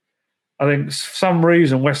home. I think for some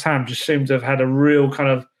reason West Ham just seem to have had a real kind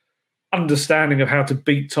of understanding of how to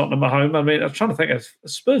beat Tottenham at home. I mean, I'm trying to think, has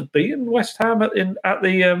Spurs beaten West Ham at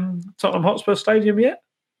the Tottenham Hotspur Stadium yet?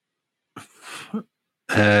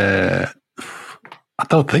 I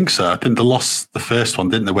don't think so. I think they lost the first one,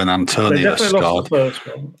 didn't they, when Antonio They definitely scored? lost the first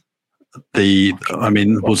one.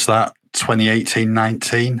 Was that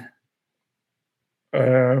 2018-19?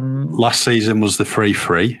 Last season was the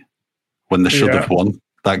 3-3 when they should have won.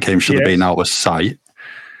 That game should have been out of sight.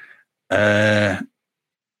 I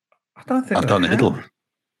don't think they have.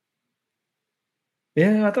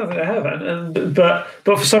 Yeah, I don't think they have.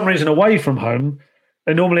 But for some reason, away from home,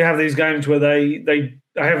 they normally have these games where they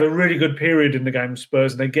have a really good period in the game,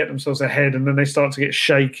 Spurs, and they get themselves ahead, and then they start to get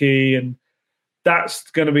shaky, and that's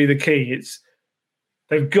going to be the key.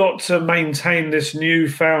 They've got to maintain this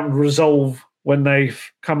newfound resolve when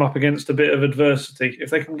they've come up against a bit of adversity. If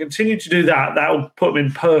they can continue to do that, that'll put them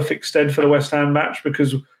in perfect stead for the West Ham match,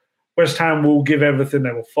 because West Ham will give everything.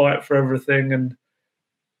 They will fight for everything. And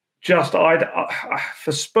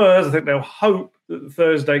for Spurs, I think they'll hope that the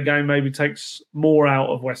Thursday game maybe takes more out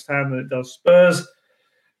of West Ham than it does Spurs.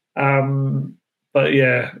 But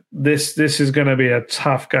yeah, this is going to be a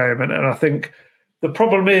tough game. And I think the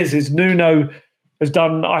problem is Nuno has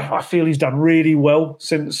done, I feel he's done really well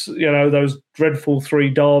since, those dreadful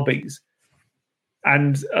 3 derbies.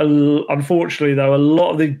 And unfortunately, though, a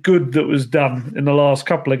lot of the good that was done in the last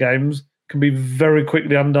couple of games can be very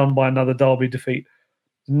quickly undone by another derby defeat.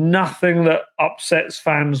 Nothing that upsets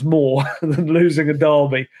fans more than losing a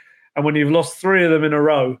derby. And when you've lost 3 of them in a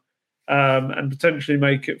row and potentially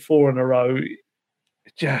make it 4 in a row,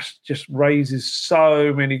 it just raises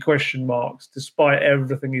so many question marks despite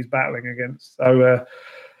everything he's battling against. So,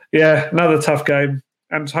 another tough game.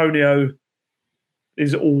 Antonio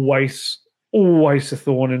is always a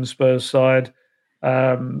thorn in Spurs' side.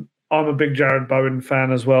 I'm a big Jared Bowen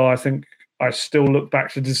fan as well. I think I still look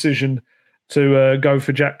back to the decision to go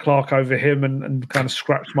for Jack Clark over him and kind of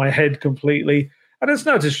scratch my head completely. And it's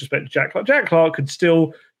no disrespect to Jack Clark. Jack Clark could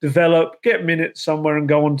still develop, get minutes somewhere and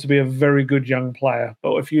go on to be a very good young player.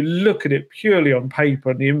 But if you look at it purely on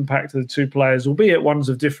paper and the impact of the 2 players, albeit ones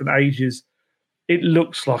of different ages, it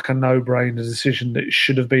looks like a no-brainer decision that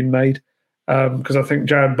should have been made. Because I think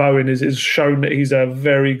Jared Bowen is shown that he's a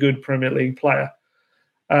very good Premier League player.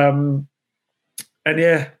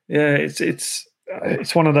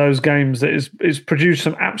 It's one of those games that is produced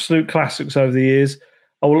some absolute classics over the years.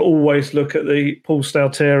 I will always look at the Paul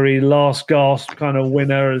Stalteri last gasp kind of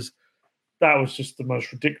winner as that was just the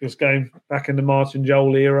most ridiculous game back in the Martin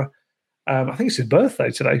Jol era. I think it's his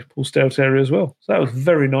birthday today, Paul Stalteri as well. So that was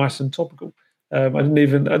very nice and topical. I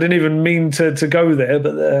didn't even mean to go there,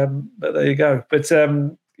 but there you go. But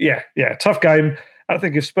tough game. I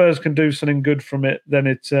think if Spurs can do something good from it, then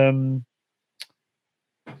I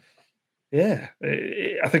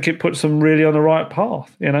think it puts them really on the right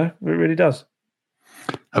path. It really does.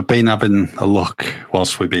 I've been having a look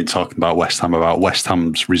whilst we've been talking about West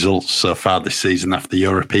Ham's results so far this season after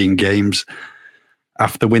European games.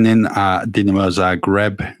 After winning at Dinamo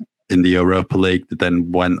Zagreb in the Europa League, they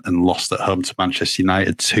then went and lost at home to Manchester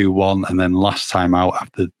United 2-1. And then last time out,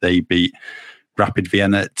 after they beat Rapid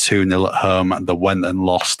Vienna 2-0 at home, they went and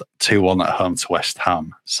lost 2-1 at home to West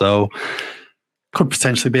Ham. So could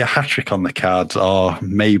potentially be a hat-trick on the cards, or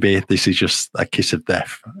maybe this is just a kiss of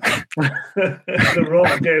death. The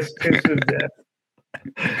wrong kiss of death.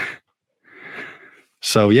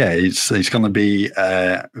 So, it's going to be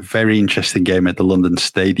a very interesting game at the London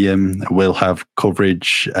Stadium. We'll have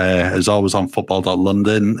coverage, as always, on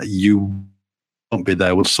football.london. You won't be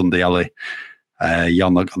there with Sunday, Ali.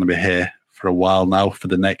 You're not going to be here for a while now for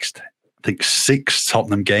the next, I think, 6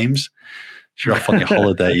 Tottenham games. You're off on your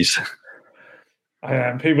holidays. I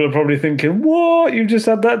am. People are probably thinking, what? You've just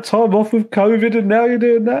had that time off with COVID and now you're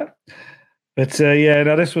doing that? But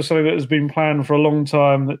this was something that has been planned for a long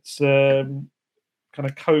time. That's kind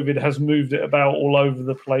of COVID has moved it about all over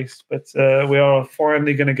the place. But we are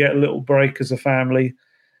finally going to get a little break as a family.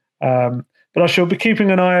 But I shall be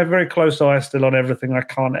keeping a very close eye still on everything. I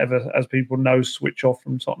can't ever, as people know, switch off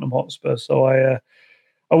from Tottenham Hotspur. So I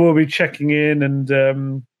will be checking in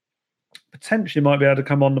and potentially might be able to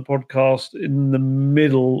come on the podcast in the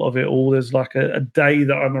middle of it all. There's like a day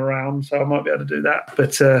that I'm around, so I might be able to do that.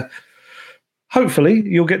 But hopefully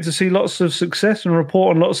you'll get to see lots of success and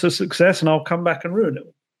report on lots of success, and I'll come back and ruin it.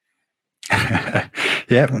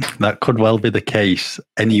 Yeah, that could well be the case.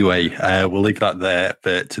 Anyway, we'll leave that there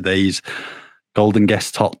for today's Golden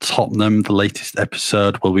Guest Tottenham, the latest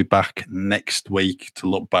episode. We'll be back next week to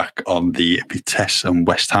look back on the Vitesse and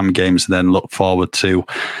West Ham games, and then look forward to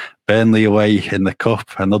Burnley away in the Cup,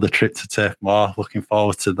 another trip to Turf Moor. Looking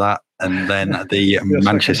forward to that. And then the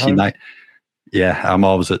Manchester home. United. Yeah, I'm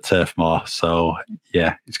always at Turf Moor. So,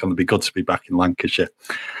 yeah, it's going to be good to be back in Lancashire.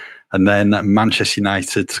 And then Manchester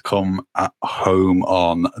United to come at home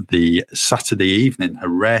on the Saturday evening, a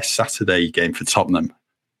rare Saturday game for Tottenham.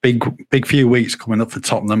 Big few weeks coming up for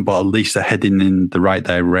Tottenham, but at least they're heading in the right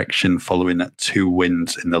direction following 2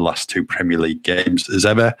 wins in the last 2 Premier League games. As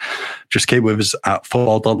ever, just keep with us at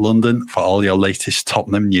football.london for all your latest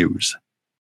Tottenham news.